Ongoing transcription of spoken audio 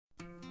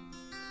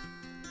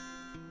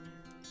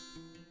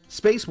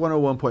Space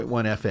 101.1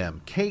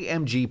 FM,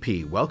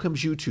 KMGP,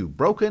 welcomes you to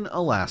Broken,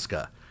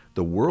 Alaska,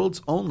 the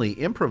world's only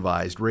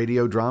improvised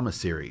radio drama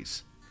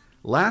series.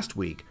 Last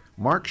week,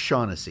 Mark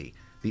Shaughnessy,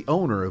 the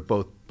owner of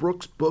both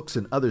Brooks Books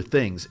and Other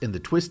Things in the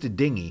Twisted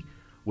Dinghy,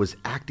 was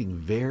acting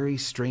very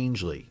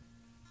strangely.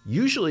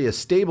 Usually a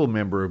stable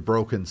member of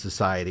Broken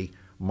Society,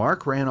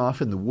 Mark ran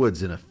off in the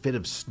woods in a fit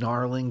of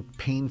snarling,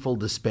 painful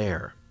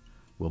despair.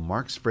 Will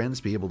Mark's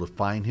friends be able to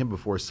find him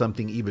before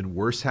something even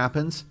worse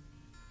happens?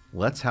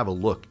 Let's have a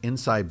look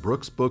inside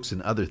Brooks Books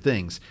and Other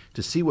Things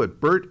to see what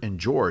Bert and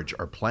George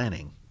are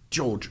planning.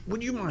 George,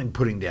 would you mind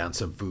putting down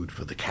some food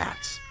for the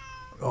cats?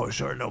 Oh,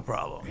 sure, no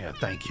problem. Yeah,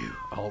 thank you.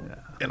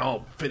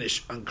 I'll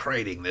finish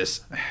uncrating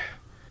this.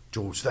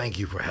 George, thank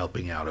you for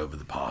helping out over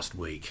the past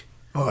week.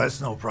 Oh,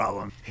 that's no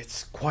problem.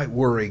 It's quite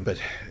worrying, but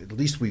at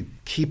least we're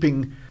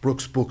keeping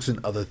Brooks Books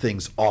and Other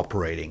Things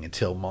operating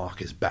until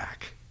Mark is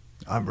back.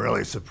 I'm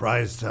really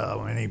surprised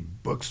how many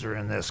books are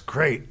in this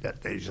crate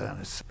that they sent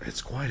us.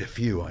 It's quite a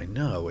few, I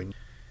know. And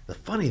the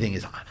funny thing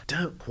is, I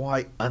don't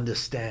quite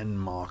understand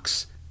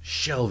Mark's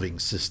shelving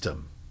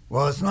system.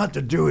 Well, it's not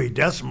the Dewey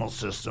Decimal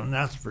System,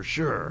 that's for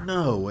sure.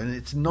 No, and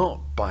it's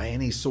not by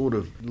any sort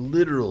of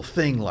literal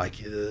thing like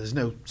there's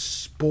no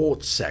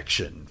sports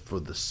section for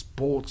the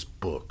sports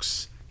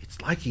books.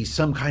 It's like he's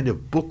some kind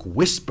of book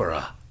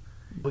whisperer.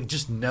 He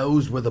just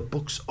knows where the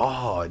books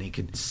are and he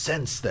can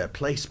sense their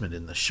placement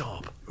in the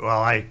shop.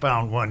 Well, I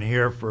found one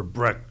here for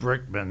Breck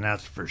Brickman,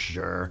 that's for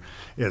sure.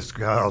 It's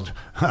called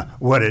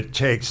What It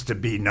Takes to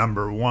Be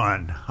Number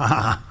One.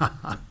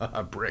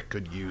 Brick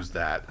could use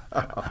that.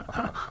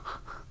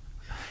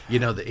 You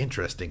know, the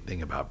interesting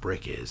thing about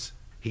Brick is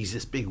he's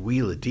this big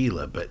wheeler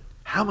dealer, but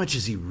how much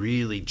has he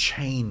really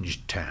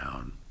changed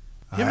town?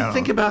 You ever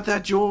think about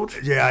that,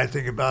 George? Yeah, I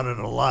think about it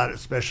a lot,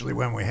 especially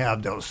when we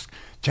have those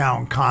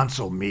town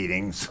council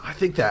meetings. I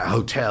think that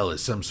hotel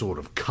is some sort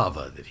of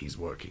cover that he's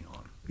working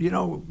on. You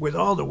know, with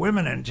all the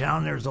women in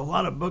town, there's a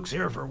lot of books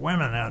here for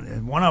women,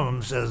 and one of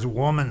them says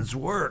Woman's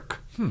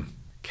Work.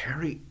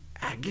 Carrie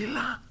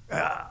Aguilar?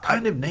 What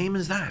kind of name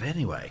is that,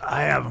 anyway?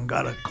 I haven't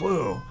got a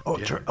clue. Oh,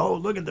 Yeah. oh,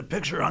 look at the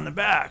picture on the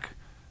back.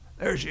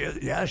 There she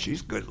is. Yeah,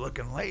 she's a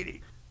good-looking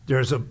lady.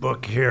 There's a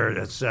book here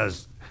that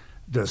says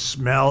The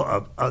Smell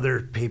of Other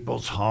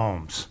People's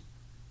Homes.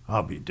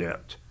 I'll be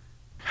dipped.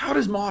 How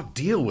does Mark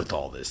deal with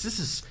all this? This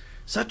is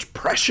such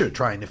pressure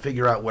trying to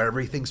figure out where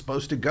everything's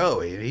supposed to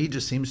go. He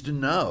just seems to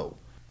know.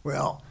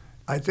 Well,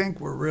 I think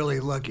we're really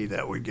lucky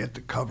that we get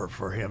the cover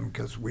for him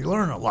because we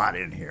learn a lot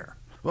in here.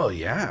 Well,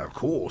 yeah, of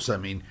course. I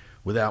mean,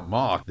 without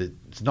Mark,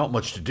 there's not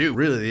much to do.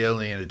 Really, the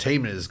only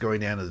entertainment is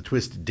going down to the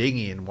Twisted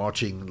Dinghy and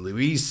watching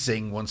Louise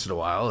sing once in a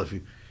while. If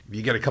you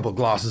get a couple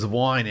glasses of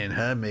wine in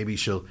her, maybe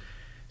she'll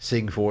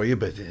sing for you,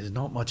 but there's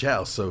not much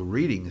else. So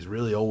reading is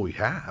really all we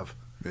have.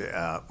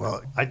 Yeah,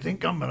 well, I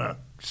think I'm going to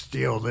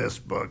steal this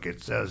book.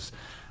 It says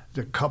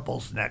The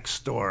Couples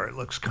Next Door. It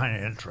looks kind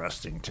of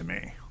interesting to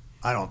me.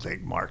 I don't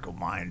think Mark will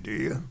mind, do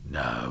you?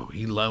 No,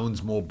 he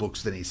loans more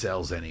books than he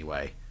sells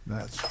anyway.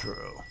 That's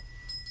true.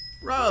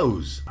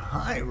 Rose!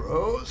 Hi,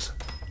 Rose.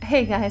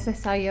 Hey guys, I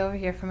saw you over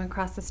here from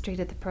across the street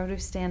at the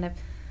produce stand. I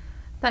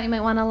thought you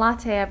might want a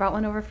latte. I brought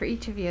one over for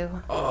each of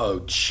you. Oh,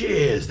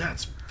 cheers.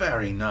 That's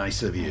very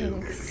nice of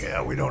you. Thanks.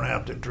 Yeah, we don't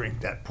have to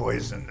drink that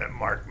poison that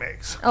Mark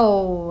makes.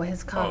 Oh,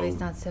 his coffee's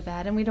not so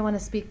bad, and we don't want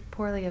to speak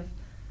poorly of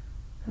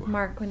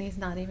Mark when he's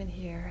not even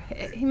here.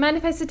 You mind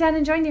if I sit down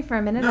and join you for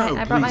a minute? No,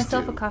 I brought please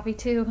myself do. a coffee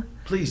too.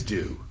 Please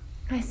do.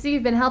 I see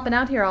you've been helping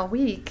out here all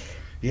week.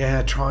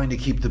 Yeah, trying to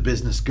keep the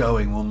business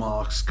going while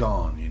Mark's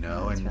gone, you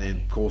know. That's and right.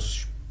 of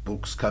course,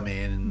 books come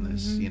in and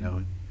this, you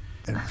know.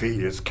 And feed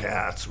his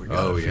cats. We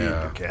gotta feed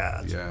the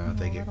cats. Yeah, Oh,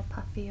 thank a you. little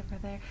puffy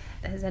over there.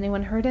 Has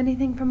anyone heard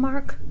anything from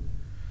Mark?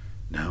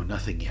 No,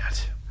 nothing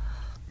yet.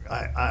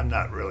 I'm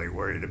not really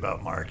worried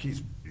about Mark.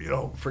 He's,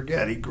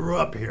 forget he grew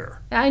up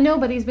here. I know,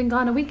 but he's been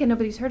gone a week and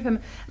nobody's heard of him.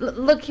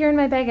 Look here in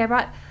my bag.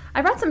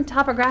 I brought some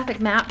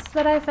topographic maps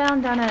that I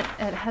found down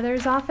at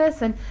Heather's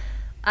office, and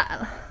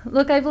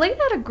look, I've laid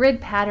out a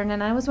grid pattern,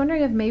 and I was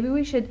wondering if maybe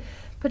we should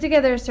put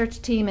together a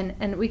search team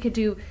and we could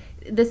do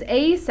this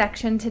A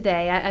section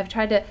today. I've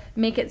tried to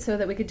make it so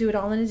that we could do it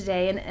all in a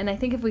day, and I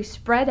think if we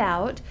spread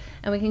out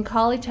and we can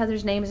call each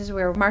other's names as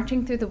we're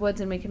marching through the woods,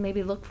 and we can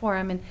maybe look for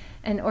them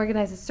and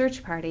organize a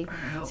search party.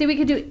 See, we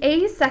could do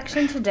A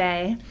section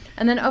today,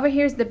 and then over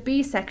here's the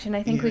B section.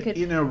 I think we could...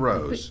 You know,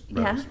 Rose,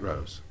 yeah?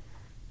 Rose,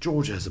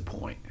 George has a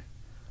point.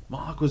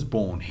 Mark was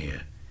born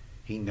here.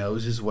 He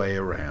knows his way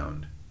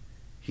around.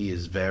 He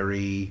is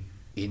very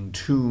in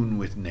tune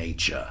with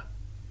nature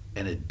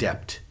and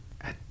adept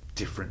at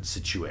different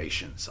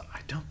situations. I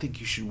don't think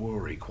you should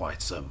worry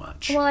quite so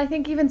much. Well, I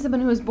think even someone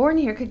who was born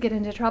here could get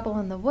into trouble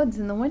in the woods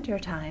in the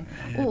wintertime.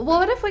 Well,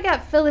 what if we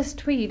got Phyllis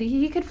Tweed?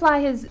 He could fly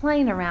his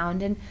plane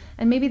around, and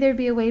maybe there'd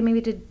be a way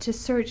maybe to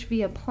search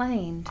via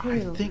plane,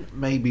 too. I think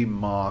maybe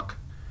Mark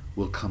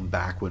will come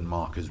back when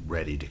Mark is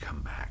ready to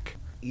come back.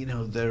 You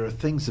know, there are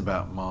things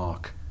about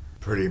Mark.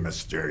 Pretty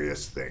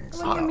mysterious things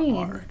What do you about mean?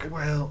 Mark.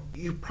 Well,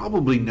 you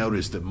probably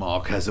noticed that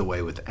Mark has a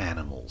way with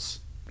animals.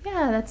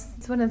 Yeah,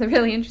 that's one of the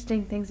really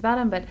interesting things about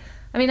him, but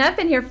I mean, I've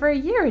been here for a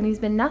year, and he's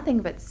been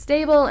nothing but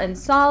stable and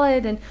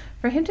solid, and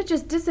for him to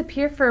just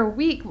disappear for a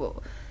week,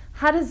 well,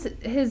 how does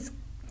his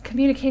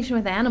communication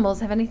with animals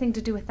have anything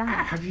to do with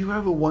that? Have you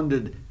ever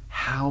wondered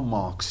how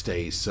Mark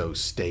stays so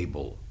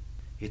stable?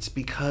 It's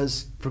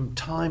because from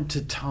time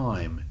to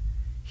time,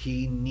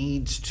 he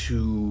needs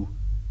to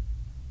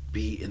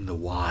be in the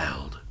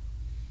wild.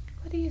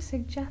 What are you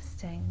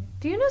suggesting?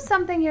 Do you know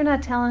something you're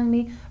not telling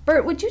me?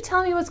 Bert, would you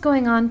tell me what's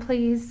going on,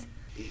 please?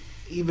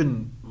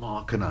 Even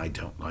Mark and I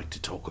don't like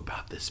to talk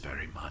about this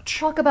very much.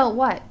 Talk about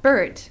what?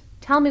 Bert,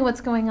 tell me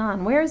what's going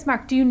on. Where is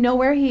Mark? Do you know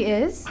where he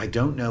is? I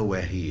don't know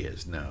where he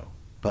is, no.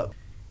 But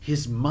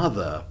his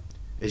mother,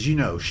 as you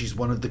know, she's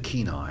one of the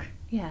Kenai.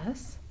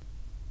 Yes.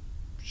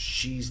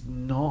 She's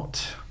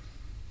not...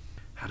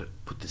 How to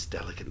put this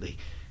delicately?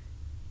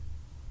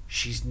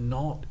 She's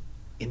not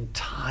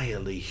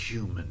entirely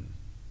human.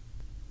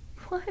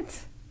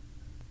 What?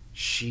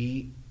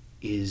 She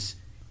is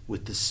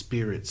with the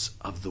spirits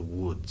of the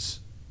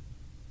woods.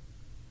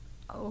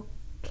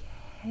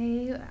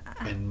 Okay.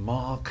 And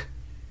Mark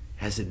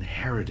has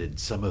inherited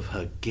some of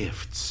her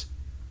gifts,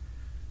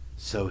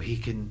 so he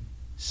can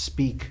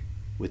speak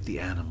with the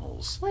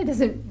animals. Well, he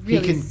doesn't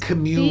really He can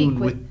commune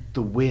with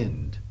the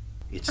wind.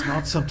 It's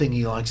not something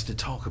he likes to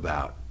talk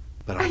about.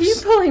 But Are you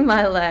pulling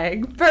my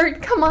leg?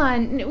 Bert, come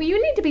on.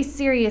 You need to be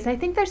serious. I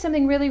think there's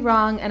something really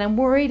wrong, and I'm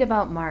worried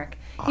about Mark.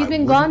 He's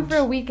been gone for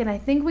a week, and I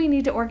think we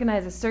need to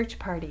organize a search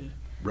party.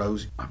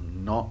 Rose,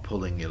 I'm not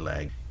pulling your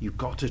leg. You've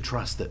got to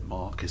trust that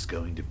Mark is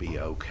going to be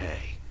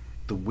okay.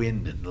 The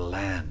wind and the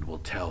land will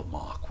tell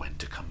Mark when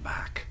to come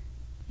back.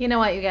 You know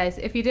what, you guys?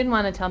 If you didn't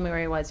want to tell me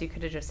where he was, you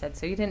could have just said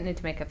so. You didn't need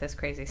to make up this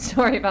crazy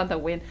story about the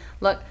wind.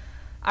 Look,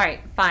 all right,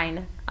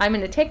 fine. I'm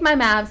going to take my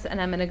Mavs,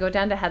 and I'm going to go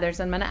down to Heather's.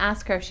 I'm going to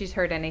ask her if she's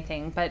heard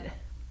anything, but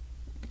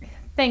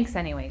thanks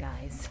anyway,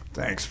 guys.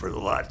 Thanks for the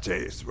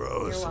lattes,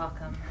 Rose. You're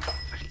welcome.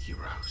 Thank you,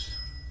 Rose.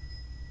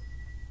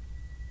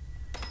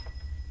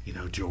 You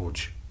know,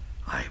 George,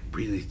 I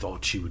really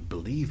thought she would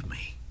believe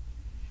me.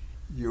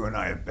 You and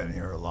I have been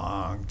here a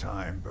long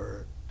time,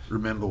 Bert.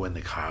 Remember when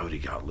the coyote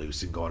got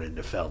loose and got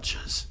into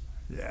Felcher's?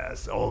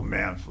 Yes, old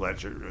man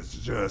Fletcher was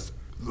just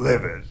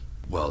livid.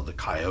 Well, the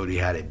coyote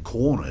had him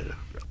cornered,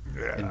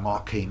 Yeah. and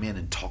Mark came in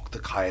and talked the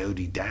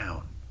coyote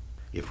down.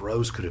 If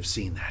Rose could have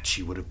seen that,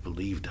 she would have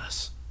believed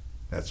us.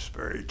 That's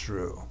very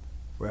true.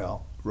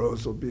 Well,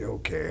 Rose will be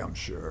okay, I'm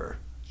sure.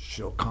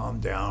 She'll calm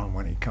down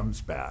when he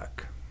comes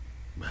back.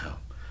 Well,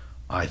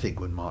 I think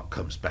when Mark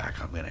comes back,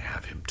 I'm going to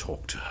have him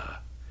talk to her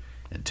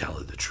and tell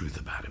her the truth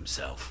about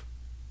himself.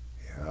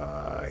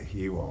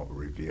 He won't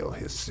reveal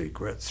his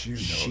secrets, you know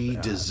She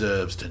that.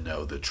 deserves to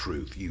know the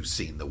truth. You've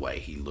seen the way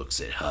he looks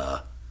at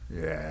her.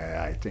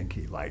 Yeah, I think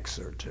he likes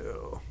her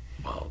too.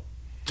 Well,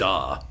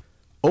 duh.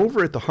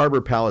 Over at the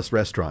Harbor Palace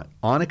restaurant,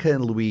 Annika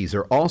and Louise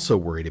are also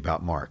worried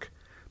about Mark.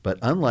 But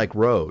unlike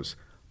Rose,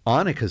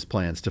 Annika's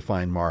plans to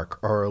find Mark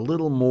are a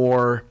little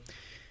more,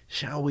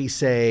 shall we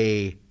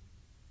say,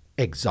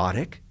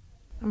 exotic?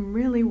 I'm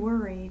really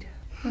worried.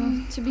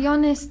 Well, to be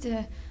honest,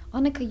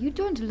 Annika, you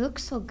don't look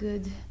so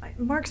good.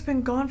 Mark's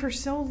been gone for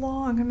so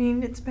long. I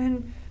mean, it's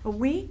been a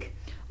week.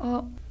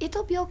 Oh,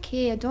 it'll be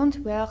okay, don't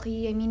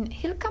worry. I mean,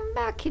 he'll come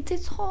back. It's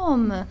his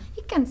home.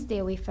 He can't stay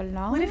away for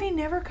long. What if he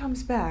never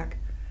comes back?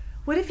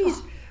 What if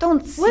he's...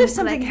 Don't What if think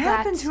something like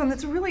happened that. to him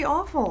that's really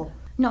awful?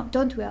 No,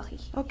 don't worry.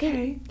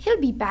 Okay. He'll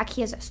be back.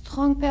 He is a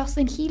strong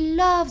person. He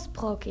loves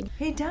Broken.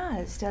 He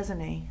does, doesn't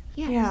he?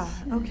 Yes.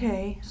 Yeah,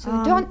 okay.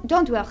 So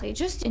don't worry.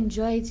 Just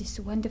enjoy this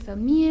wonderful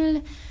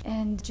meal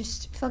and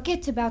just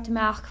forget about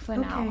Mark for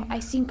now. Okay. I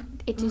think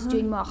it is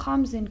doing more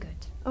harm than good.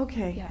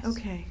 Okay, Yes.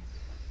 okay.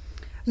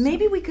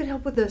 Maybe we could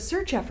help with the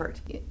search effort.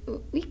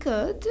 We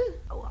could.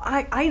 Oh,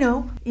 I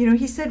know. You know,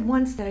 he said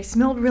once that I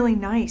smelled really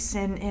nice,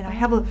 and I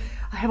have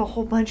a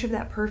whole bunch of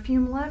that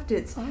perfume left.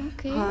 It's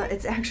Okay.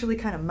 It's actually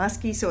kind of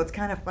musky, so it's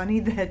kind of funny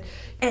that.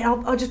 And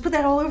I'll just put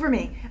that all over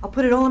me. I'll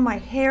put it all in my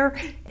hair,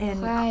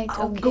 and Right,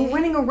 I'll go okay.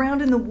 running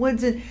around in the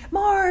woods. And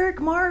Mark,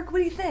 what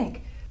do you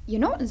think? You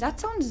know, that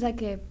sounds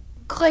like a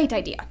great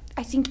idea.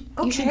 I think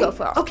you should Okay. go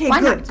for it. Okay, Why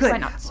good, not? good. Why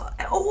not?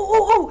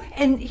 Oh!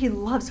 And he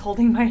loves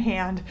holding my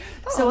hand.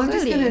 So Oh, I'm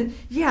just really? gonna,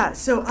 yeah.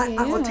 So Okay,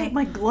 I'll yeah. take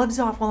my gloves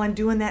off while I'm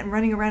doing that and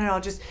running around, and I'll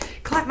just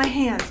clap my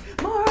hands,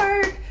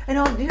 Mark, and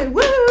I'll do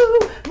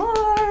woo,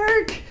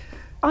 Mark.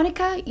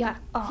 Annika, yeah.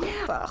 Oh,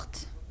 Yeah.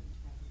 Bert.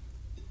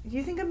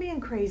 You think I'm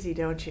being crazy,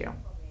 don't you?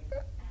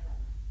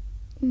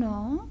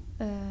 No.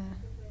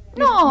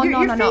 No.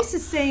 Your face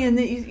is saying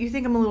that you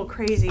think I'm a little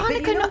crazy. but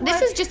Annika, you know no,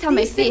 this what? is just how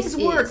my These things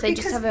face work is. I just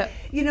because, have a-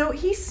 You know,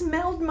 he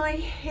smelled my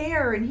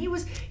hair, and he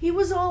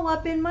was all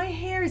up in my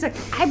hair. He's like,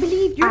 I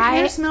believe your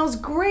hair I- smells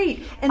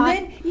great. And I-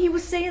 then he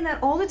was saying that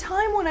all the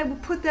time when I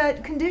would put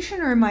that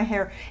conditioner in my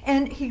hair.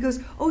 And he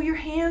goes, oh, your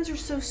hands are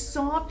so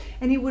soft.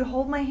 And he would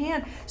hold my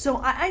hand. So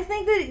I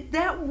think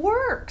that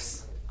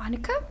works.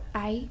 Annika,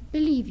 I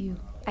believe you.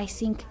 I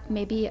think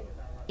maybe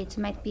it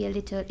might be a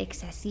little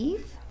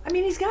excessive. I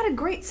mean, he's got a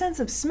great sense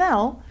of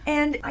smell,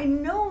 and I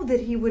know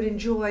that he would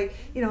enjoy,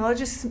 I'll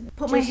just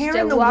put my hair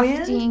in the wind.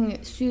 Wafting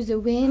through the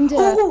wind.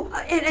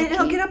 And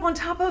I'll get up on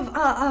top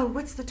of,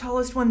 what's the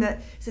tallest one?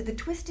 Is it the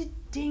Twisted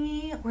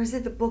Dinghy, or is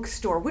it the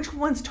bookstore? Which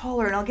one's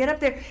taller? And I'll get up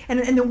there,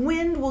 and the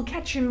wind will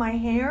catch in my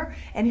hair,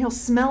 and he'll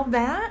smell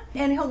that,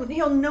 and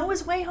he'll know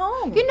his way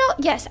home.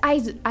 Yes,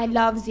 I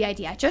love the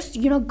idea. Just,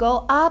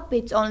 go up.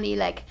 It's only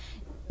like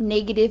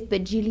negative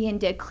bajillion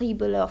degrees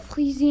below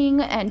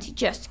freezing, and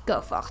just go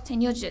for it.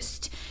 And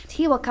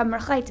he will come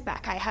right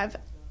back. I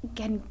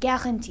can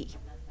guarantee.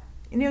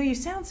 You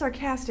sound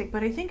sarcastic,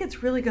 but I think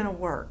it's really going to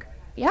work.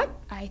 Yeah,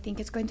 I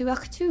think it's going to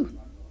work too.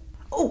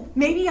 Oh,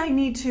 maybe I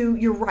need to,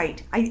 you're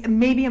right.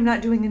 Maybe I'm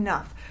not doing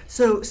enough.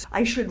 So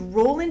I should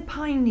roll in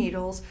pine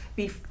needles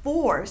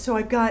before, so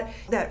I've got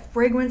that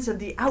fragrance of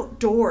the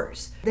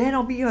outdoors. Then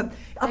I'll be up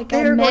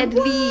there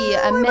medley,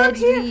 going, a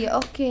medley,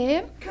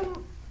 okay.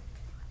 Come.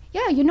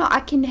 Yeah,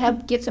 I can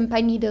help get some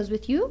pine needles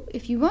with you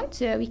if you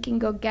want. We can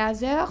go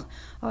gather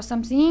or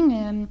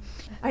something.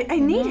 I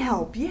need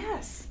help,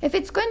 yes. If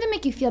it's going to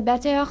make you feel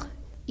better,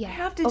 yeah. I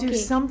have to do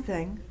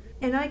something.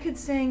 And I could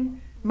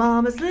sing,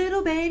 Mama's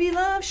little baby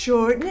love,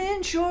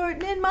 shortening,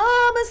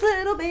 Mama's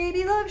little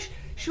baby love,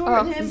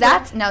 shortening.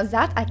 That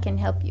I can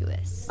help you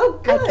with. Oh,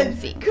 good, I can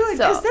sing. Good,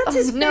 because that's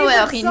his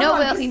favorite song. No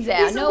worries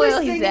there. He's always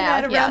singing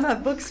that around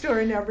that bookstore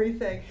and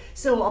everything.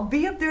 So I'll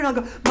be up there and I'll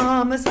go,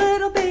 Mama's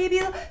little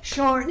baby love,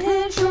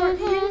 shortening,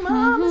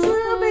 Mama's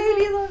little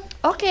baby love.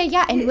 Okay,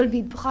 yeah, and we'll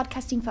be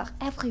broadcasting for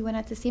everyone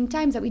at the same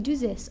time that we do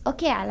this.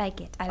 Okay, I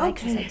like it. I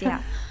like this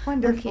idea.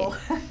 Wonderful.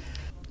 Okay.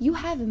 You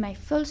have my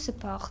full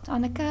support,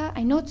 Annika.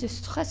 I know it's a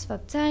stressful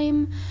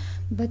time,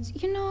 but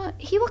he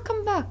will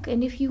come back.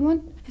 And if you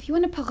want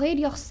to parade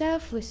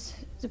yourself with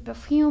the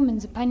perfume and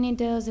the pine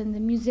needles and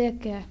the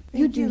music,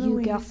 you do you,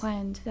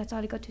 girlfriend. That's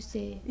all I got to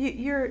say.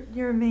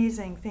 You're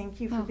amazing. Thank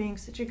you for being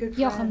such a good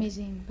friend. You're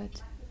amazing,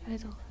 but a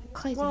little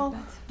crazy. Well,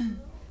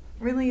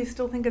 really, you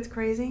still think it's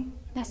crazy?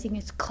 Nothing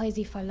is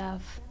crazy for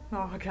love.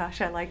 Oh gosh,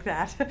 I like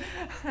that.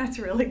 That's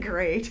really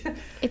great.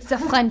 It's the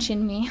French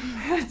in me.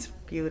 That's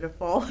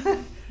beautiful.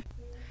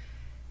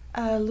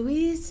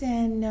 Louise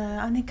and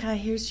Annika,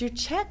 here's your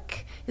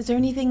check. Is there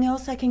anything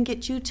else I can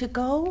get you to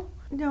go?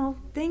 No,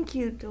 thank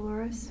you,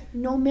 Dolores.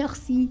 No,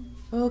 merci.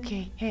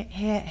 Okay.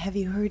 Have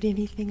you heard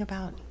anything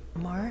about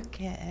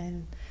Mark,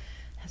 and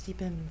has he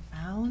been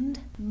found?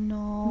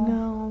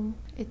 No.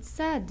 It's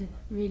sad,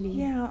 really.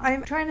 Yeah,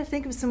 I'm trying to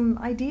think of some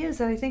ideas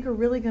that I think are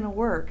really going to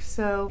work,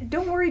 so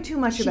don't worry too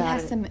much about it. She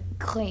has some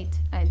great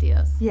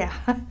ideas. Yeah,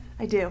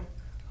 I do.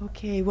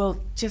 Okay, well,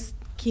 just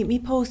keep me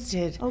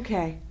posted.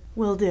 Okay,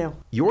 will do.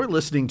 You're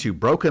listening to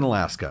Broken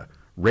Alaska,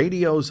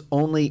 radio's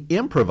only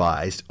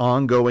improvised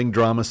ongoing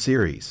drama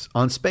series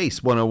on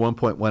Space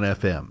 101.1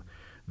 FM.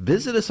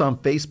 Visit us on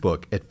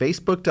Facebook at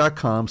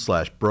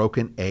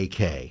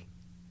facebook.com/brokenak.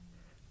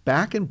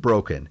 Back in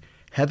Broken,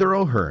 Heather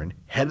O'Hearn,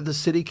 head of the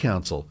city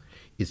council,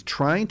 is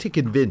trying to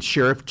convince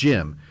Sheriff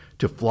Jim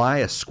to fly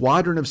a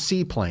squadron of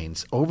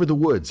seaplanes over the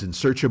woods in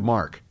search of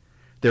Mark.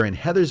 They're in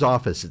Heather's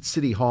office at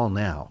City Hall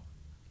now.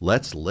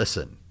 Let's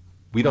listen.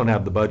 We don't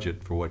have the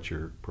budget for what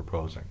you're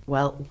proposing.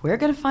 Well, we're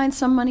going to find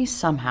some money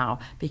somehow,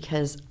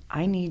 because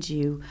I need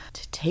you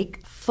to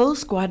take full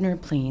squadron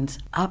of planes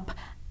up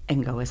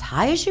and go as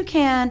high as you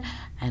can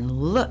and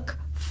look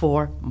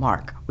for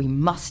Mark. We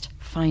must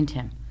find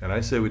him. And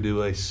I say we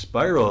do a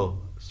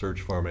spiral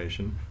search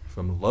formation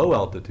from low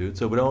altitude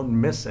so we don't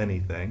miss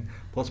anything.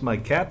 Plus my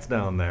cat's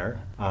down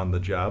there on the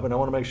job, and I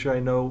want to make sure I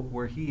know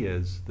where he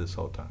is this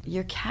whole time.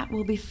 Your cat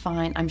will be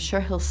fine. I'm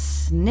sure he'll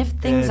sniff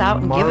things out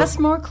and give us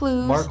more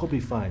clues. Mark will be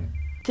fine.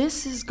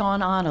 This has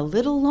gone on a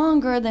little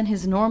longer than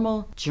his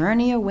normal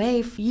journey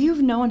away.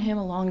 You've known him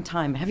a long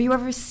time. Have you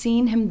ever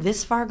seen him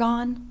this far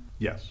gone?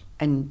 Yes.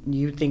 And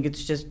you think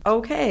it's just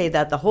okay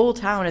that the whole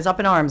town is up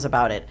in arms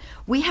about it.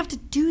 We have to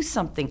do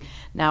something.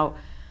 Now,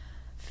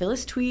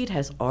 Phyllis Tweed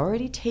has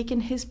already taken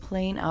his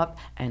plane up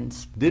and...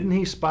 Didn't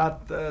he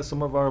spot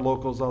some of our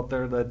locals out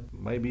there that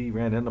maybe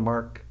ran into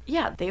Mark?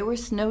 Yeah, they were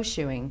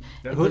snowshoeing.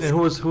 Who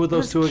were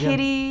those two again?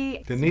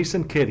 Kitty. Denise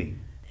and Kitty.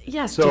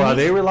 Yes, So Denise. Are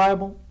they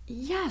reliable?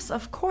 Yes,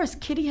 of course.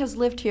 Kitty has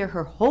lived here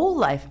her whole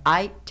life.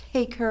 I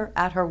take her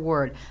at her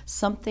word.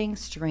 Something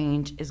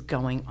strange is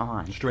going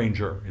on.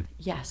 Stranger.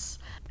 Yes.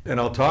 And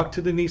I'll talk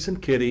to Denise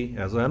and Kitty.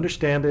 As I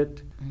understand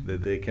it,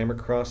 that they came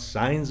across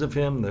signs of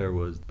him. There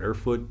was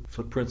barefoot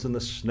footprints in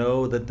the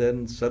snow that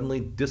then suddenly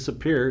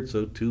disappeared.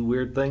 So two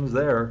weird things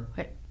there.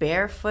 Wait,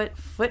 barefoot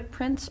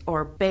footprints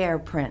or bear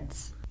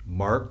prints?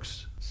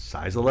 Mark's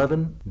size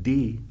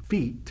 11D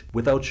feet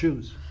without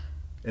shoes.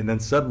 And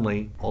then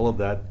suddenly all of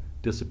that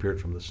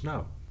disappeared from the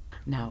snow.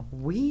 Now,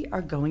 we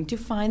are going to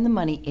find the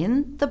money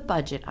in the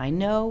budget. I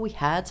know we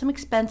had some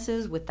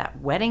expenses with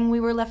that wedding we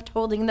were left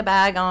holding the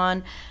bag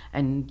on,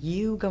 and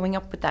you going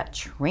up with that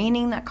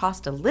training that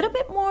cost a little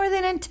bit more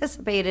than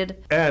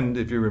anticipated. And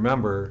if you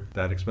remember,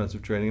 that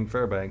expensive training in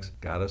Fairbanks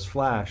got us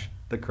Flash,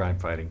 the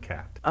crime-fighting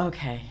cat.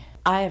 Okay,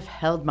 I have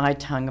held my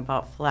tongue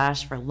about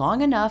Flash for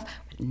long enough,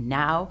 but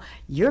now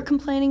you're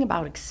complaining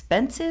about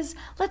expenses?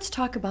 Let's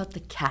talk about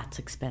the cat's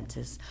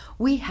expenses.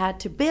 We had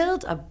to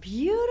build a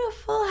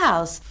beautiful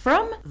house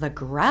from the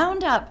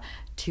ground up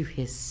to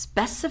his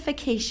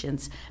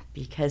specifications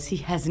because he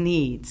has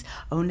needs.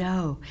 Oh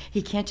no,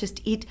 he can't just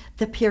eat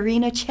the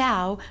Purina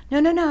Chow.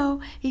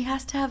 No. He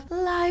has to have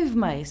live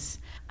mice.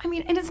 I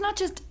mean, and it's not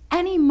just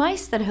any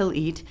mice that he'll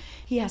eat.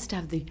 He has to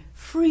have the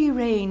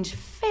free-range,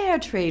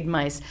 fair-trade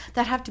mice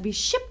that have to be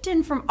shipped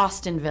in from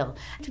Austinville.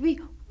 To be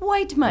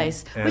white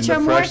mice, And which the are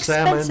more fresh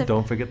salmon. expensive.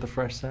 Don't forget the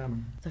fresh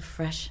salmon. The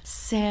fresh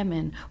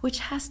salmon, which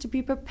has to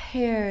be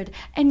prepared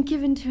and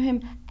given to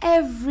him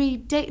every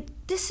day.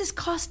 This is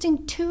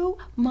costing too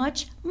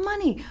much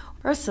money.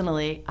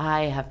 Personally,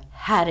 I have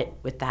had it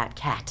with that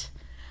cat.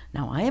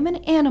 Now, I am an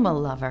animal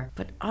lover,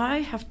 but I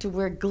have to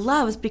wear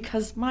gloves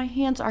because my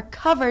hands are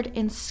covered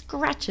in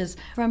scratches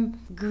from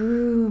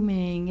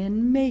grooming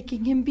and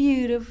making him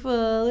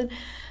beautiful. And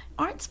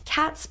aren't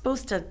cats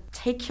supposed to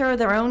take care of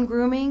their own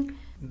grooming?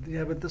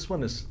 Yeah, but this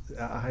one is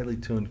a highly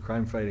tuned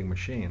crime-fighting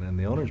machine, and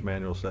the owner's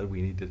manual said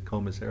we need to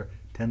comb his hair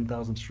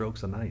 10,000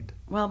 strokes a night.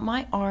 Well,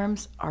 my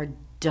arms are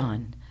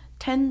done.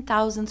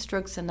 10,000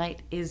 strokes a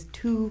night is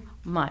too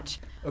much.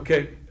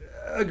 Okay,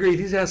 agreed.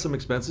 He has some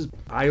expenses.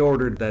 I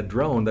ordered that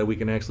drone that we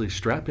can actually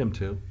strap him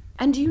to.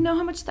 And do you know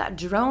how much that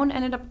drone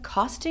ended up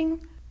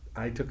costing?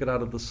 I took it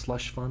out of the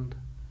slush fund.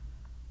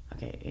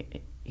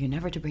 Okay, you're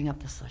never to bring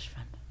up the slush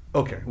fund.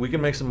 Okay, we can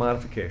make some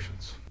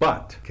modifications.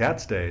 But cat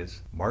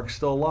stays, Mark's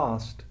still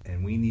lost,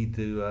 and we need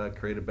to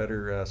create a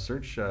better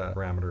search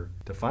parameter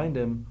to find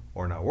him,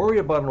 or not worry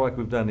about him like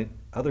we've done in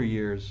other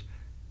years,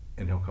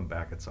 and he'll come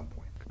back at some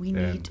point. We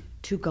need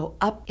to go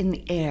up in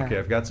the air. Okay,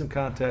 I've got some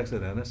contacts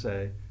at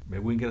NSA.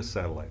 Maybe we can get a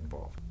satellite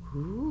involved.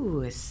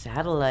 Ooh, a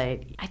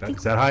satellite.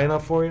 Is that high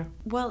enough for you?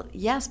 Well,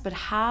 yes, but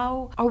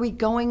how are we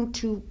going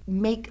to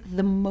make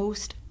the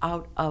most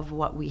out of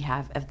what we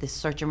have of this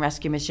search and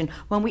rescue mission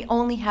when we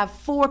only have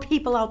 4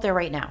 people out there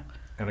right now?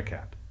 And a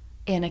cat.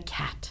 And a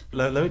cat.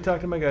 Let me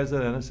talk to my guys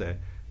at NSA.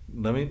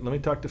 Let me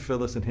talk to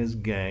Phyllis and his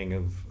gang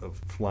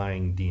of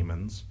flying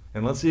demons,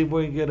 and let's see if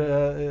we can get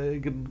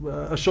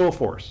a show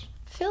force.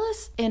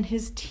 Phyllis and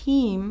his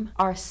team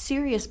are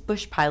serious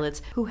bush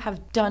pilots who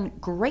have done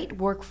great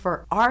work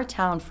for our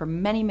town for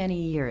many,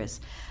 many years.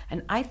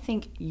 And I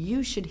think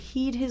you should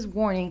heed his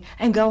warning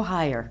and go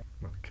higher.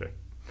 Okay.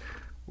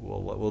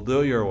 We'll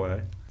do it your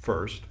way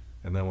first,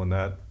 and then when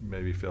that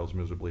maybe fails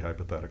miserably,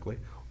 hypothetically,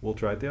 we'll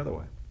try it the other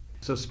way.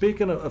 So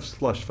speaking of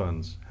slush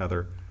funds,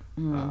 Heather,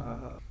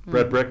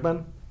 Brett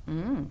Brickman,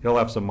 he'll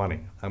have some money.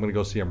 I'm going to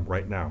go see him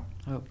right now.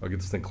 Oh. I'll get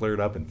this thing cleared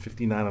up in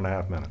 59 and a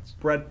half minutes.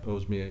 Brett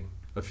owes me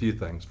a few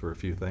things for a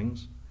few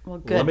things. Well,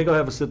 good. Let me go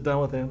have a sit down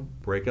with him,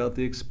 break out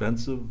the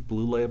expensive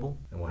blue label,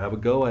 and we'll have a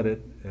go at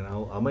it. And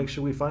I'll make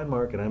sure we find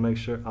Mark, and I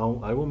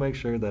will make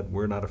sure that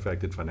we're not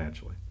affected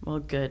financially. Well,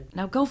 good.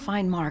 Now go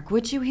find Mark,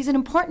 would you? He's an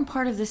important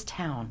part of this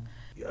town.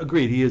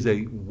 Agreed. He is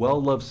a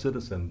well-loved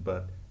citizen,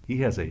 but he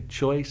has a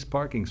choice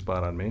parking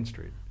spot on Main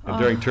Street. And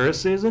during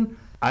tourist season,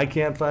 I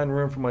can't find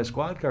room for my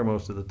squad car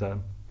most of the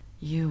time.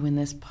 You in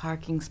this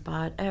parking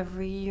spot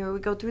every year we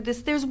go through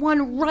this. There's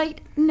one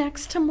right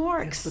next to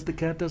Mark's. Yes, but the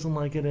cat doesn't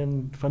like it,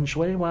 and feng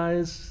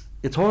shui-wise,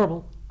 it's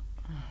horrible.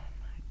 Oh,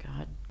 my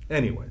God.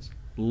 Anyways,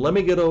 let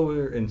me get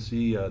over and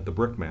see the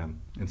Brickman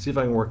and see if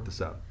I can work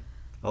this out.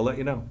 I'll let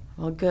you know.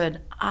 Well, good.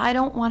 I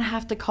don't want to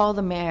have to call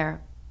the mayor.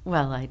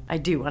 Well, I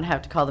do want to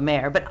have to call the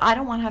mayor, but I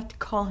don't want to have to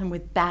call him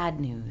with bad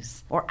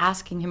news or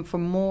asking him for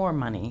more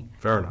money.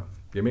 Fair enough.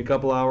 Give me a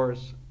couple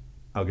hours.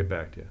 I'll get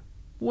back to you.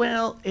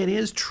 Well, it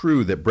is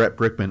true that Brett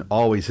Brickman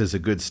always has a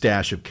good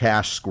stash of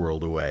cash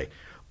squirreled away,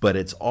 but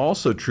it's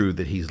also true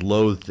that he's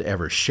loath to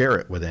ever share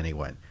it with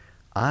anyone.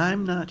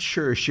 I'm not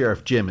sure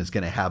Sheriff Jim is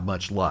going to have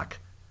much luck.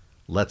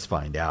 Let's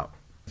find out.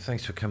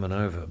 Thanks for coming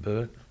over,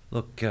 Bert.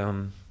 Look,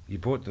 you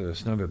brought the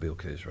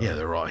snowmobile keys, right? Yeah,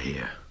 they're all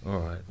here. All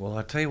right. Well,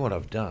 I'll tell you what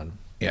I've done.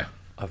 Yeah.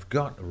 I've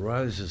got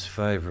Rose's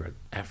favourite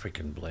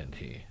African blend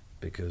here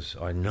because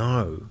I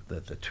know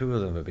that the two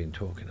of them have been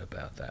talking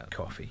about that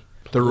coffee.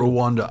 The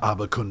Rwanda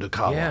Abakunda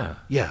Kawa.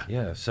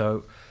 Yeah.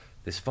 So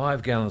there's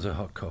 5 gallons of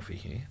hot coffee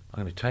here.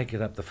 I'm going to take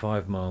it up the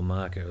 5-mile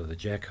marker of the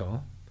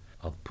jackhole.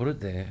 I'll put it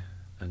there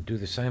and do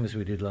the same as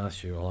we did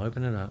last year. I'll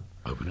open it up.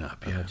 Open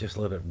up, and yeah. I'll just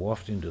let it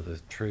waft into the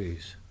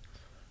trees.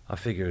 I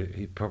figure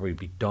he'd probably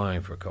be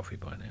dying for a coffee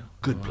by now.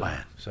 Good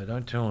plan. So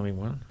don't tell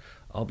anyone.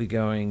 I'll be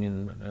going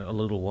in a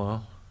little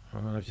while.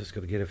 All right, I've just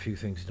got to get a few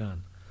things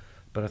done.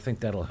 But I think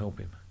that'll help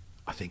him.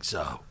 I think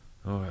so.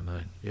 All right,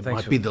 mate. It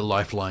Thanks might be the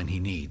lifeline he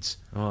needs.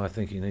 Oh, I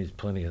think he needs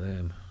plenty of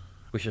them.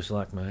 Wish us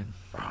luck, mate.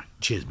 All right.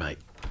 Cheers, mate.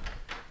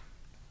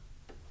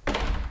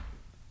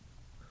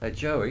 Hey,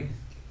 Joey.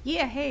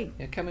 Yeah, hey.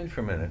 Yeah, come in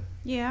for a minute.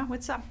 Yeah,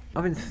 what's up?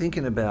 I've been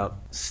thinking about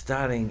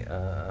starting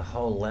a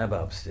whole lab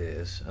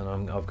upstairs,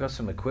 and I've got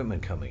some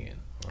equipment coming in.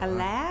 A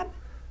lab?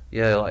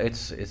 Yeah,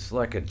 it's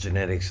like a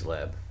genetics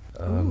lab.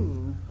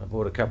 I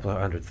bought a couple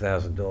of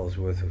 $100,000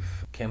 worth of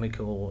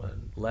chemical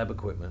and lab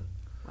equipment.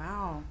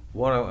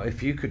 Wow.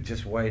 If you could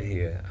just wait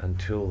here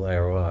until they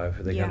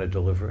arrive, they're Yeah. going to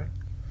deliver it.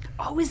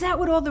 Oh, is that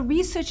what all the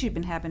research you've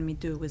been having me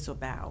do was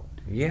about?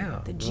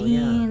 Yeah. The well, yeah.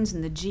 genes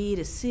and the G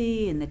to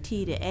C and the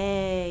T to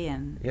A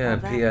and Yeah, all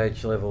that?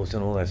 pH levels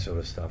and all that sort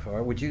of stuff. All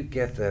right, would you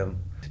get them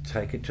to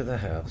take it to the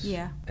house?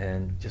 Yeah.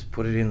 And just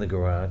put it in the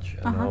garage,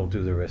 and Uh-huh. I'll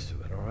do the rest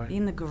of it. All right.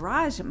 In the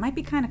garage, it might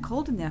be kind of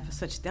cold in there for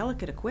such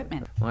delicate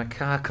equipment. My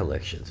car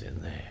collection's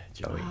in there,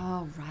 Joey.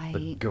 Oh, right.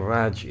 The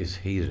garage is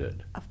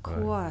heated. Of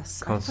right?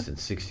 course. Constant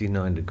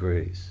 69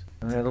 degrees.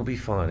 That'll be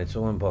fine. It's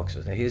all in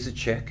boxes. Now here's a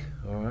check.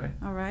 All right.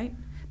 All right.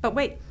 But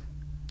wait,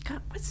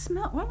 God, what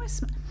am I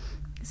smell?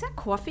 Is that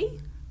coffee?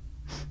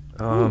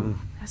 That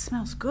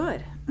smells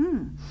good.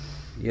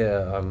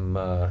 Yeah,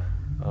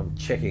 I'm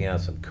checking out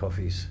some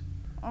coffees.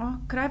 Oh,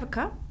 could I have a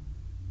cup?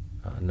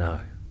 No.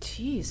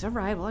 Jeez, all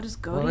right. Well, I'll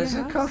just go Well, to there's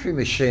your a house. coffee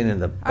machine in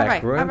the back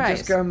right, room. all right.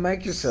 Just go and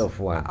make yourself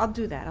one. I'll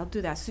do that. I'll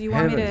do that. So you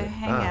want me to Heavens.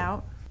 hang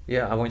out?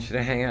 Yeah, I want you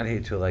to hang out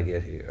here till they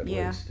get here, at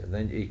Yeah. least. And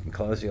then you can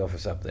close the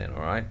office up then,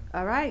 all right?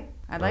 All right.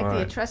 I like All that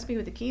you right. trust me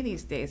with the key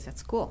these days.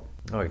 That's cool.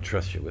 I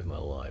trust you with my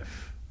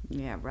life.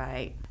 Yeah,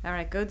 right. All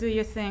right, go do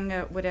your thing,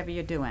 whatever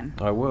you're doing.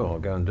 I will. I'll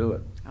go and do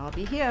it. I'll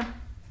be here.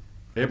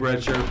 Hey,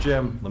 Brad, Sheriff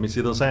Jim, let me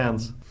see those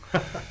hands.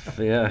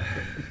 Yeah.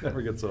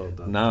 Never gets old,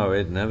 does it? No,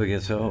 it never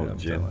gets old, Yeah, I'm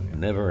Jim. telling you.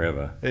 Never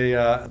ever. Hey,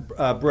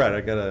 Brad,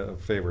 I got a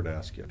favor to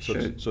ask you, so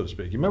Shoot. to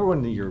speak. You remember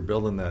when you were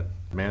building that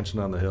mansion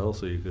on the hill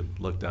so you could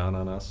look down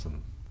on us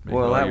and make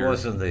Well, all that your,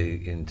 wasn't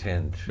the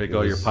intent. make It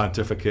all your was-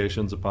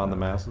 pontifications upon the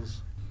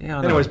masses? Yeah,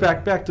 I know. Anyways,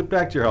 back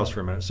to your house for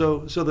a minute. So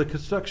the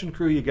construction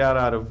crew you got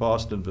out of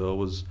Austinville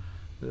was,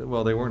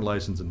 well, they weren't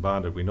licensed and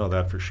bonded. We know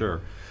that for sure.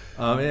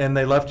 And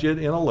they left you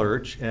in a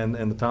lurch, and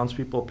the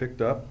townspeople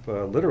picked up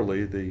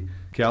literally the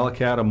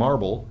Calicut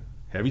marble,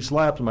 heavy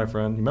slabs, my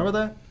friend. You remember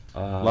that?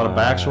 A lot of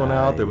backs went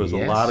out. There was a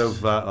lot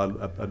yes.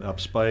 of an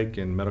upspike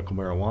in medical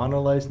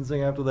marijuana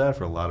licensing after that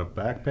for a lot of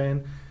back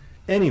pain.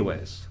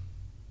 Anyways,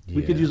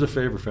 we could Yeah. use a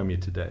favor from you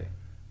today.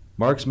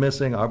 Mark's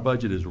missing. Our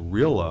budget is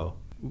real low.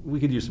 We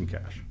could use some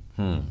cash.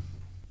 Yeah,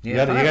 You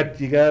got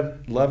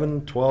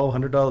 $1,100,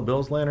 $1,200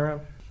 bills laying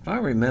around? if I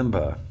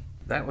remember,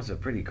 that was a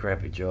pretty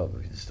crappy job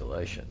of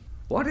installation.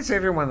 Why does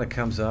everyone that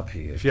comes up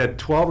here... If you had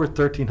 $1,200 or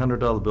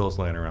 $1,300 bills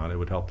laying around, it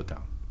would help the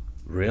town.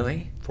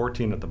 Really?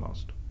 14 at the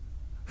most.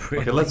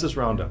 Really? Okay, let's just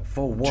round up.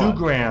 For what?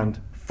 $2,000.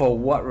 For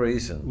what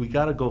reason? We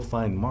got to go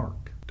find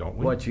Mark, don't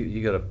we? What,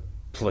 you got a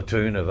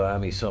platoon of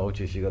army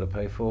soldiers you got to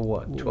pay for?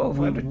 What,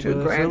 1,200,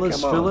 $2,000?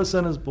 Phyllis, Come on. Phyllis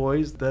and his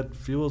boys, that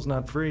fuel's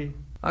not free.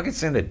 I could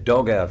send a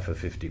dog out for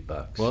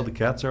 $50. Well, the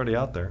cat's already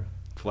out there.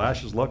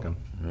 Flash is looking.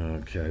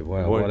 Okay,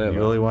 well, Boy, whatever. You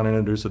really want to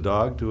introduce a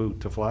dog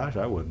to Flash?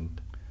 I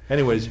wouldn't.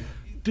 Anyways,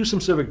 do some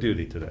civic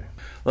duty today.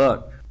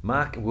 Look,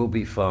 Mark will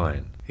be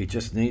fine. He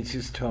just needs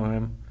his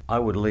time. I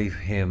would leave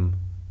him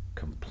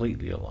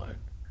completely alone.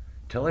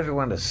 Tell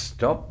everyone to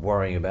stop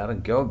worrying about it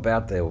and go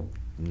about their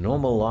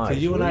normal So lives.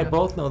 you and will I ya?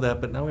 both know that,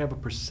 but now we have a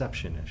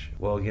perception issue.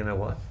 Well, you know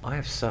what? I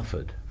have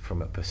suffered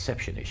from a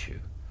perception issue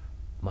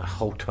my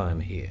whole time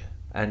here.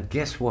 And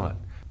guess what?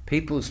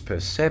 People's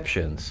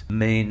perceptions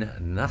mean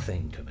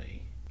nothing to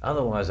me.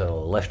 Otherwise, I'd have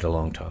left a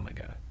long time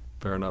ago.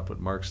 Fair enough, but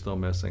Mark's still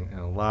missing, and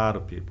a lot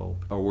of people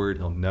are worried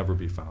he'll never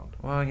be found.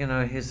 Well, you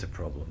know, here's the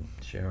problem,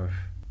 Sheriff.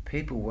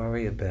 People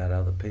worry about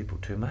other people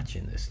too much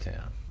in this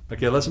town.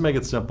 Okay, let's make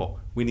it simple.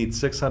 We need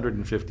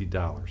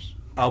 $650.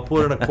 I'll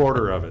put in a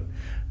quarter of it.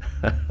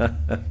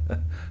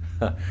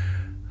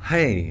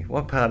 Hey,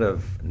 what part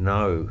of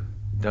no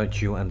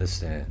don't you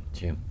understand,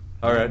 Jim?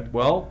 All right,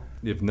 well,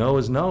 if no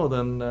is no,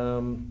 then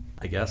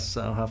I guess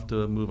I'll have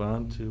to move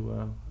on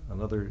to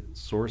another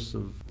source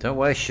of Don't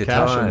waste your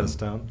cash time. in this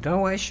town.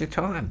 Don't waste your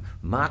time.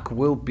 Mark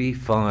will be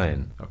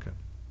fine. Okay.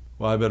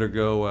 Well, I better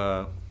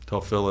go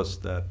tell Phyllis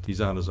that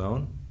he's on his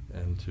own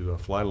and to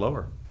fly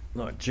lower.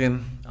 Look,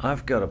 Jim,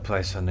 I've got a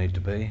place I need to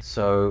be,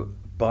 so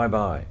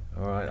bye-bye.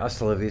 All right,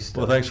 hasta la vista.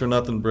 Well, thanks for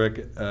nothing,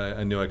 Brick.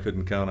 I knew I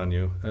couldn't count on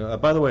you.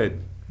 By the way,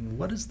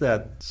 what is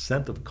that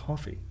scent of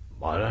coffee?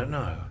 I don't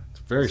know. It's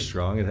very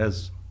strong. It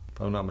has,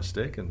 if I'm not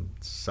mistaken,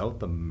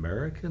 South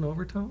American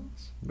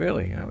overtones.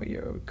 Really? I mean,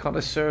 you're a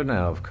connoisseur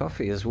now of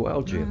coffee as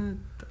well,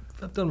 Jim.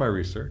 I've done my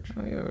research.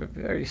 Oh, you're a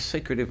very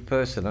secretive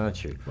person,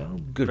 aren't you? Well,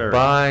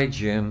 Goodbye,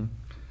 Jim.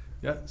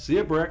 Yeah, see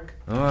you, Brick.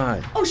 All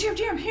right. Oh,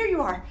 Jim, here you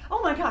are.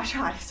 Oh my gosh,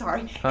 hi,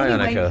 sorry. Hi,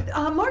 anyway,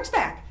 Annika. Mark's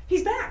back.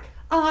 He's back.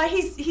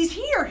 He's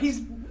here. He's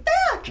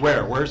back.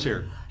 Where? Where's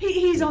here?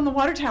 He's on the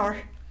water tower.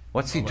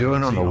 What's he Oh,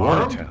 doing is on he the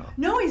water armed? tower?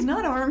 No, he's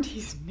not armed.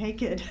 He's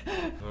naked.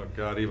 Oh,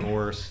 God, even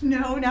worse.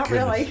 No, not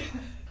really.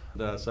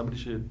 Somebody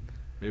should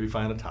maybe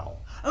find a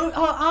towel. Oh,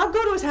 I'll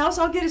go to his house.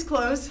 I'll get his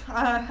clothes.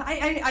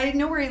 I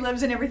know where he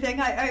lives and everything.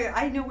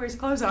 I know where his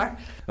clothes are.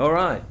 All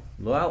right.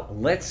 Well,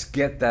 let's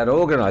get that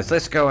organized.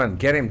 Let's go and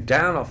get him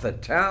down off the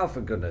tower,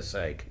 for goodness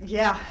sake.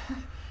 Yeah.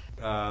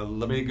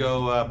 Let me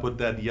go put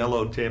that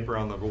yellow tape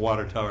around the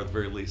water tower at the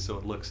very least so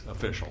it looks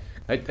official.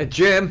 Hey,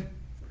 Jim,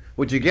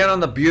 would you get on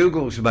the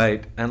bugles,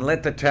 mate, and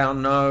let the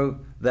town know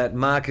that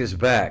Mark is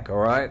back, all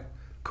right?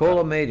 Call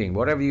a meeting,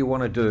 whatever you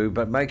want to do,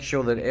 but make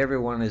sure that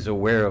everyone is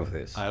aware of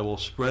this. I will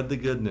spread the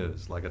good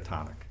news like a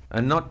tonic.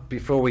 And not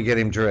before we get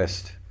him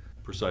dressed.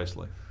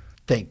 Precisely.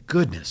 Thank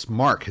goodness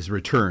Mark has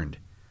returned.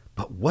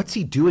 But what's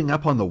he doing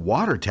up on the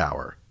water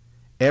tower?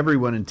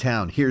 Everyone in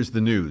town hears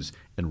the news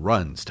and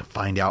runs to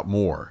find out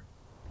more.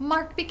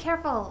 Mark, be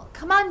careful.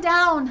 Come on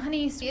down,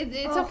 honey. It's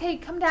okay.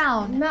 Come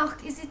down.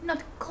 Mark, is it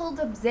not cold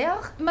up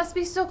there? It must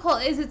be so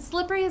cold. Is it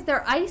slippery? Is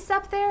there ice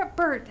up there?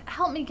 Bert,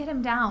 help me get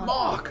him down.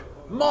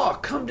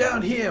 Mark, come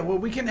down here where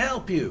we can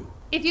help you.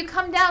 If you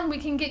come down, we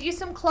can get you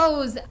some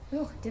clothes.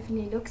 Oh,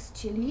 definitely looks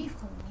chilly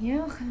from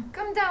here.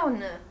 Come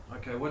down.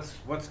 Okay,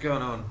 what's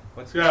going on?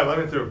 Yeah, let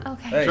me through.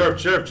 Okay. Hey.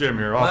 Sheriff Jim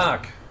here.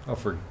 Mark. Oh,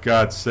 for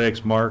God's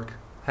sakes, Mark.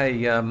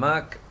 Hey,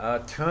 Mark,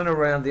 turn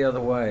around the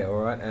other way, all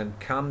right, and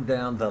come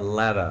down the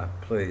ladder,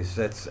 please.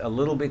 That's a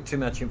little bit too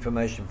much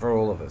information for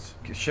all of us.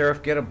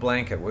 Sheriff, get a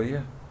blanket, will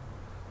you?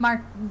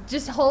 Mark,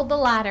 just hold the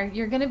ladder.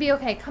 You're going to be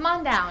okay. Come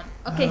on down.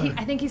 Okay,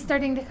 I think he's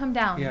starting to come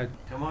down. Yeah.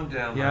 Come on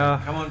down, Yeah.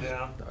 Mark. Come on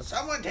down.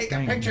 Someone take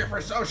Dang. a picture for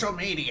social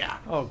media.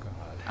 Oh, God.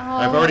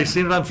 I've already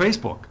seen it on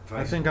Facebook.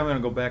 I think I'm going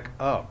to go back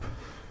up.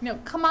 No,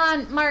 come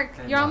on, Mark.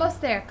 You're almost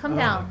there. Come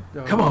down.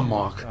 Come on,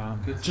 Mark.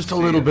 Good to Just see a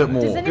little you, bit mate.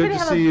 more. Does anybody Good to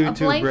have see you a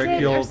too, blanket Brick. or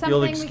You'll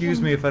something we excuse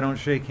can- me if I don't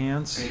shake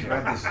hands. Hey,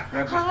 grab this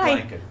Hi.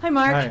 blanket. Hi,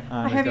 Mark. Hi,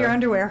 I have your Annika.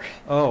 underwear.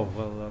 Oh,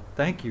 well,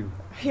 thank you.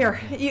 Here,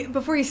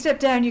 before you step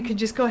down, you could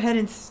just go ahead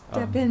and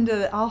step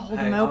into. I'll hold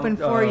them open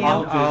for you.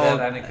 I'll do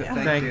that,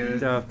 Annika. Thank you.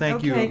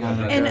 Thank you. Okay.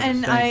 Annika.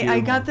 And Thank I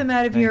you. got them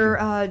out of Thank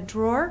your you.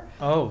 drawer.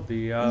 Oh, the...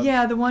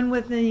 Yeah, the one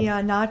with the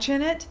notch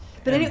in it.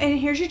 But And- anyway, and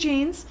here's your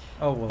jeans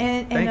Oh, well,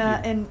 and thank you.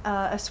 and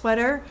a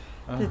sweater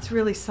that's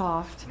really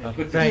soft.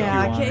 Good Thank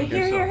yeah, you, okay,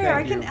 Annika. here.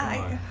 I Thank can. you. All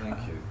right,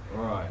 thank you.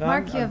 All right.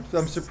 Mark, you have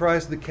I'm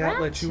surprised the cat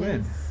let you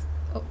in. scratches.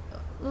 Oh,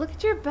 look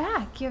at your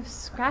back. You have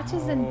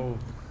scratches Oh. and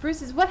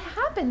bruises. What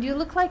happened? You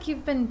look like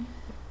you've been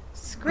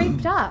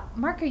scraped up.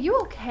 Mark, are you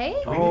okay?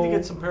 Do we need to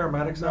get some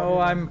paramedics out No,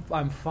 here?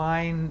 I'm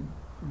fine.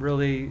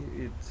 Really,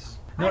 it's...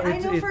 No, I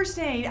it's, know it's, first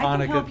aid. I can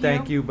Annika, help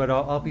thank you, but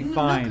I'll be You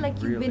fine, look like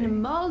you've really.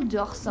 been mauled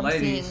or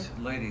something.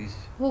 Ladies.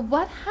 Well,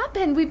 what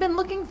happened? We've been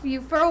looking for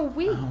you for a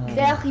week. Oh,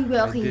 Very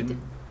worried.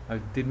 I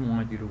didn't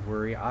want you to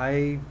worry.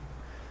 I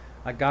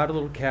got a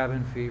little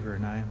cabin fever,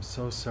 and I am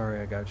so sorry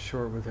I got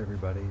short with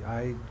everybody.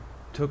 I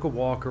took a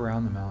walk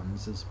around the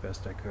mountains as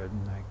best I could,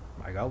 and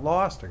I got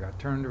lost. I got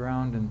turned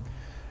around and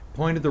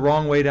pointed the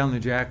wrong way down the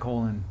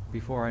jackhole, and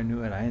before I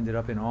knew it, I ended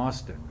up in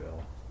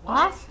Austinville.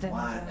 Austin.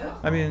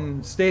 I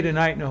mean, stayed a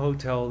night in a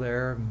hotel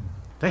there.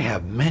 They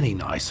have many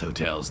nice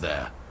hotels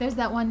there. There's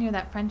that one near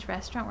that French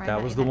restaurant where I That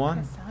got was you the that one?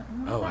 croissant.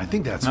 Remember Oh, that I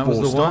think that's That 4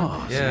 was the one.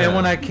 stars. Yeah. And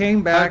when I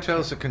came back,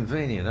 Hotels are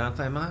convenient, aren't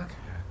they, Mark?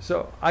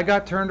 so I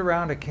got turned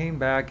around, I came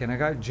back, and I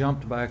got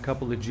jumped by a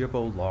couple of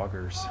Jippo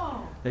loggers.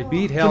 They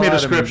beat hell Give me a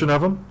out of me. description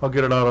of them. I'll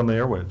get it out on the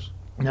airwaves.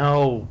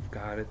 No,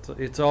 God,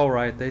 it's all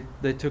right.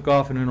 They took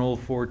off in an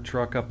old Ford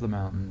truck up the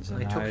mountains, and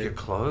They took your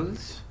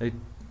clothes? They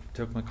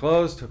took my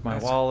clothes, took my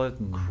That's wallet,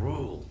 and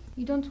Cruel.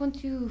 You don't want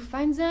to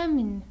find them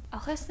and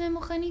arrest them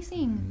or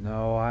anything?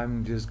 no,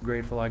 I'm just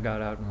grateful I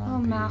got out in Oh,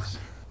 one Mark. piece.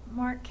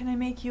 Mark, can I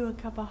make you a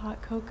cup of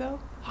hot cocoa?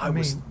 I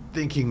was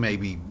thinking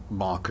maybe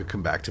Mark could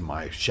come back to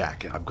my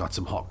shack and I've got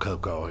some hot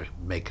cocoa,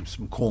 make him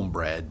some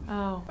cornbread.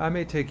 Oh. I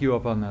may take you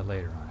up on that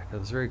later, Monica.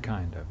 That's very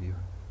kind of you.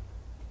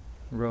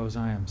 Rose,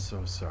 I am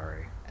so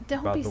sorry Don't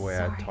about be the way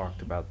sorry. I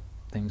talked about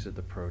things at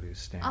the produce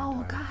stand.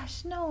 Oh,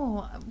 gosh,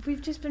 no.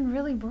 We've just been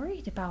really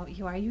worried about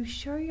you. Are you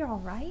sure you're all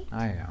right?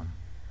 I am.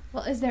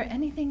 Well, is there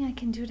anything I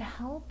can do to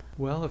help?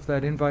 Well, if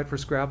that invite for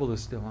Scrabble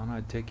is still on,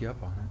 I'd take you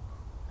up on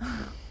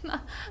it.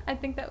 I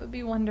think that would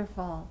be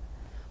wonderful.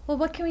 Well,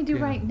 what can we do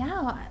Yeah. right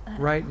now?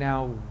 Right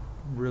now,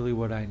 really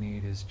what I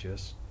need is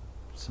just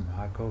some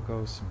hot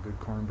cocoa, some good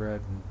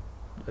cornbread, and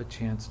a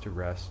chance to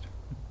rest.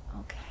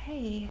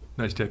 Okay.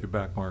 Nice to have you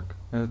back, Mark.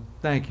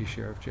 Thank you,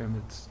 Sheriff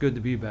Jim. It's good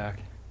to be back.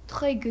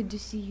 Très good to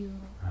see you.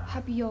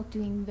 Happy you're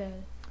doing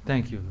well.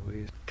 Thank you,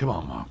 Louise. Come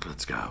on, Mark,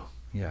 let's go.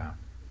 Yeah.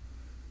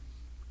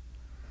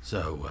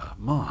 So,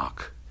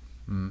 Mark,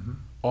 Mm-hmm.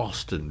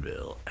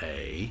 Austinville,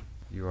 eh?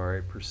 You are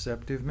a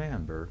perceptive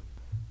man, Bert.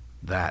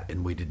 That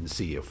and we didn't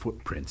see your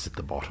footprints at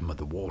the bottom of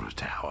the water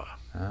tower.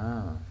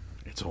 Ah.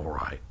 It's all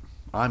right.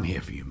 I'm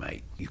here for you,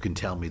 mate. You can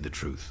tell me the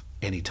truth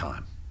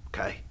anytime,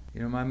 okay?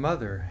 You know, my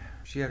mother,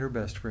 she had her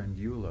best friend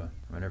Eula.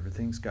 Whenever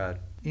things got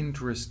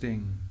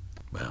interesting,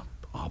 Well,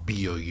 I'll be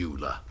your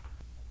Eula.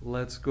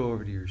 let's go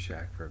over to your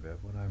shack for a bit.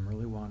 What I'm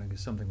really wanting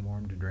is something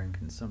warm to drink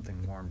and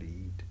something warm to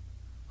eat.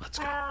 Let's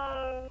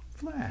go.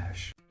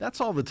 Flash. That's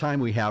all the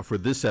time we have for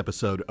this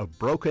episode of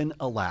Broken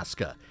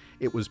Alaska.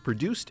 It was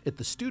produced at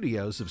the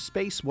studios of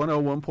Space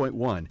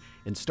 101.1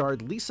 and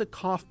starred Lisa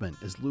Kaufman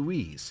as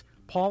Louise,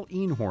 Paul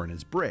Einhorn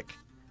as Brick,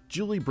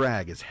 Julie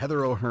Bragg as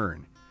Heather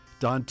O'Hearn,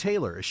 Don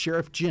Taylor as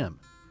Sheriff Jim,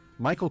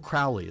 Michael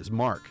Crowley as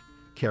Mark,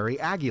 Carrie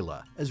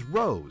Aguila as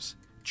Rose,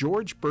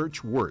 George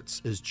Birch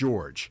Wirtz as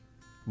George,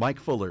 Mike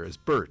Fuller as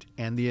Bert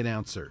and the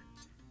announcer.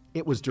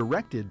 It was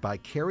directed by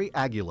Carrie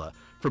Aguila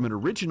from an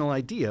original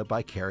idea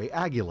by Carrie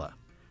Aguila.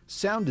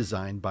 Sound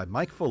design by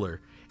Mike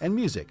Fuller and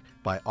music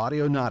by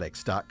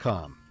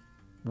Audionautics.com.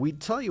 We'd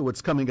tell you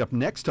what's coming up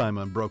next time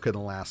on Broken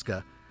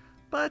Alaska,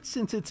 But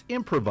since it's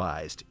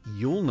improvised,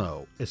 you'll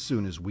know as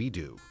soon as we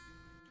do.